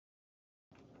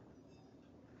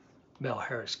Mel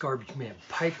Harris,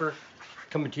 Garbagemanpiper,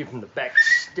 coming to you from the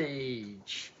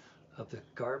backstage of the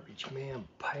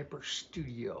Garbagemanpiper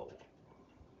studio,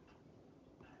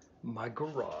 my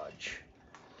garage.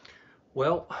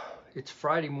 Well, it's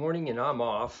Friday morning and I'm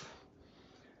off.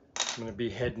 I'm going to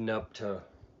be heading up the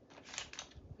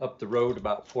road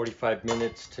about 45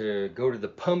 minutes to go to the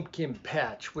pumpkin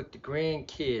patch with the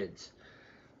grandkids.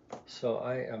 So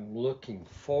I am looking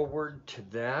forward to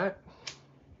that.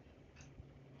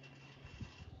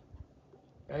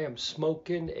 I am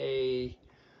smoking a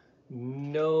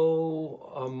Manelli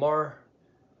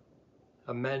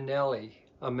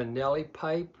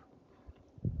pipe,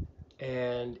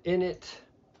 and in it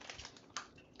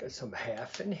got some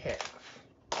half and half.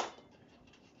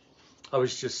 I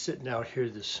was just sitting out here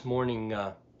this morning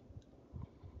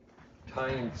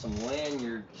tying some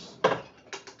lanyards,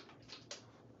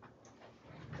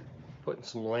 putting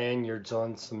some lanyards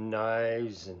on some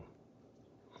knives and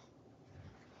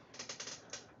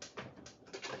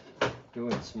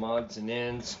doing some odds and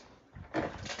ends.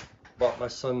 Bought my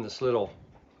son this little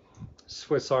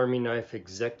Swiss Army knife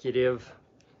executive.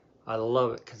 I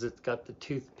love it because it's got the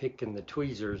toothpick and the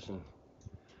tweezers, and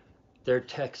they're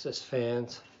Texas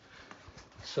fans.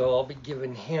 So I'll be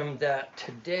giving him that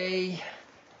today.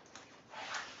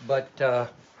 But I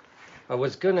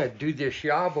was gonna do this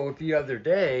yabo the other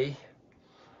day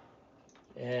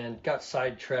and got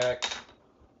sidetracked,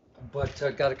 but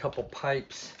got a couple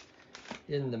pipes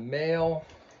in the mail.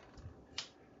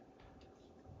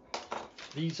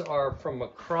 These are from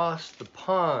across the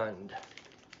pond.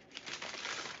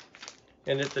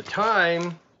 And at the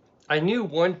time, I knew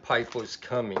one pipe was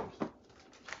coming.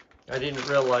 I didn't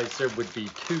realize there would be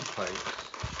two pipes.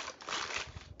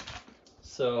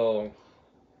 So,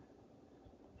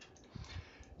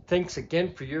 thanks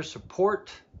again for your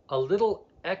support. A little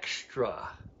extra.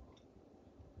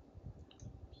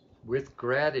 With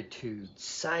gratitude,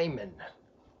 Simon.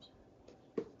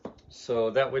 So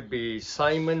that would be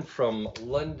Simon from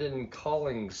London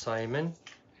Calling Simon.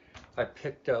 I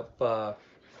picked up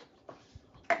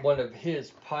one of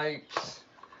his pipes,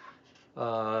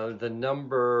 the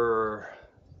number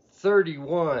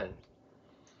 31.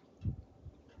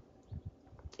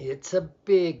 It's a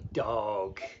big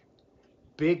dog,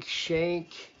 big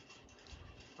shank.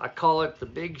 I call it the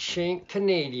Big Shank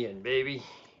Canadian, baby.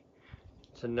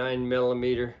 It's a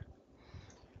 9mm.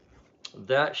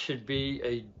 That should be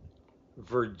a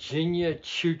Virginia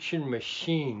Chuchin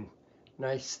machine.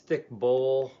 Nice thick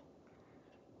bowl,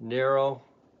 narrow.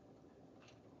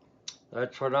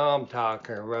 That's what I'm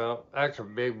talking about. That's a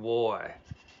big boy.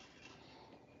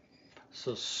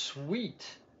 So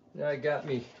sweet. Now I got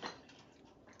me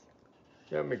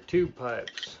two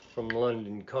pipes from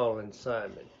London Calling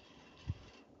Simon.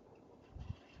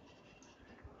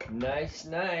 Nice,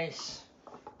 nice.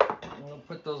 I'm gonna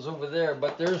put those over there,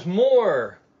 but there's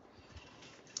more.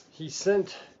 He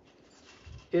sent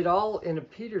it all in a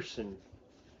Peterson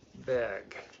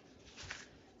bag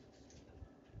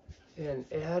and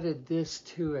added this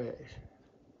to it.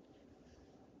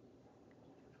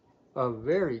 A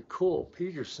very cool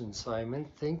Peterson, Simon.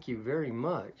 Thank you very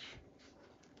much.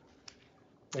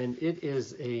 And it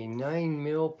is a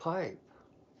 9mm pipe.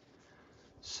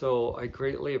 So I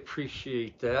greatly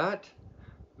appreciate that.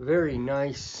 Very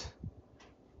nice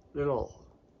little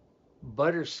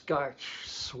butterscotch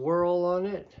swirl on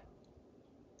it.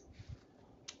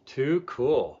 Too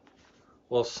cool.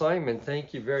 Well, Simon,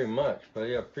 thank you very much,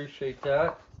 buddy. I appreciate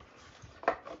that.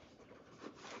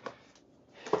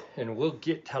 And we'll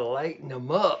get to lighting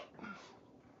them up.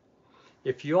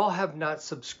 If you all have not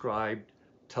subscribed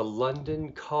to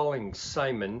London Calling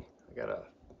Simon, I got a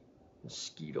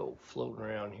mosquito floating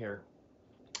around here.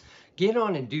 Get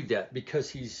on and do that, because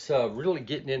he's really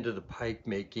getting into the pipe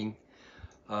making.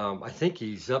 I think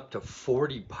he's up to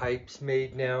 40 pipes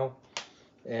made now,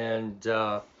 and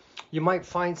you might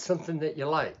find something that you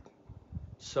like.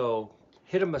 So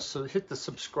hit the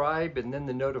subscribe and then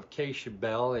the notification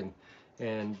bell, and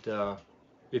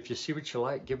if you see what you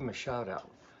like, give him a shout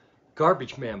out.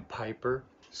 Garbagemanpiper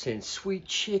saying, "Sweet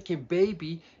chicken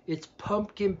baby, it's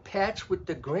pumpkin patch with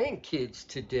the grandkids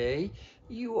today.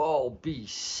 You all be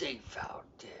safe out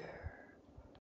there."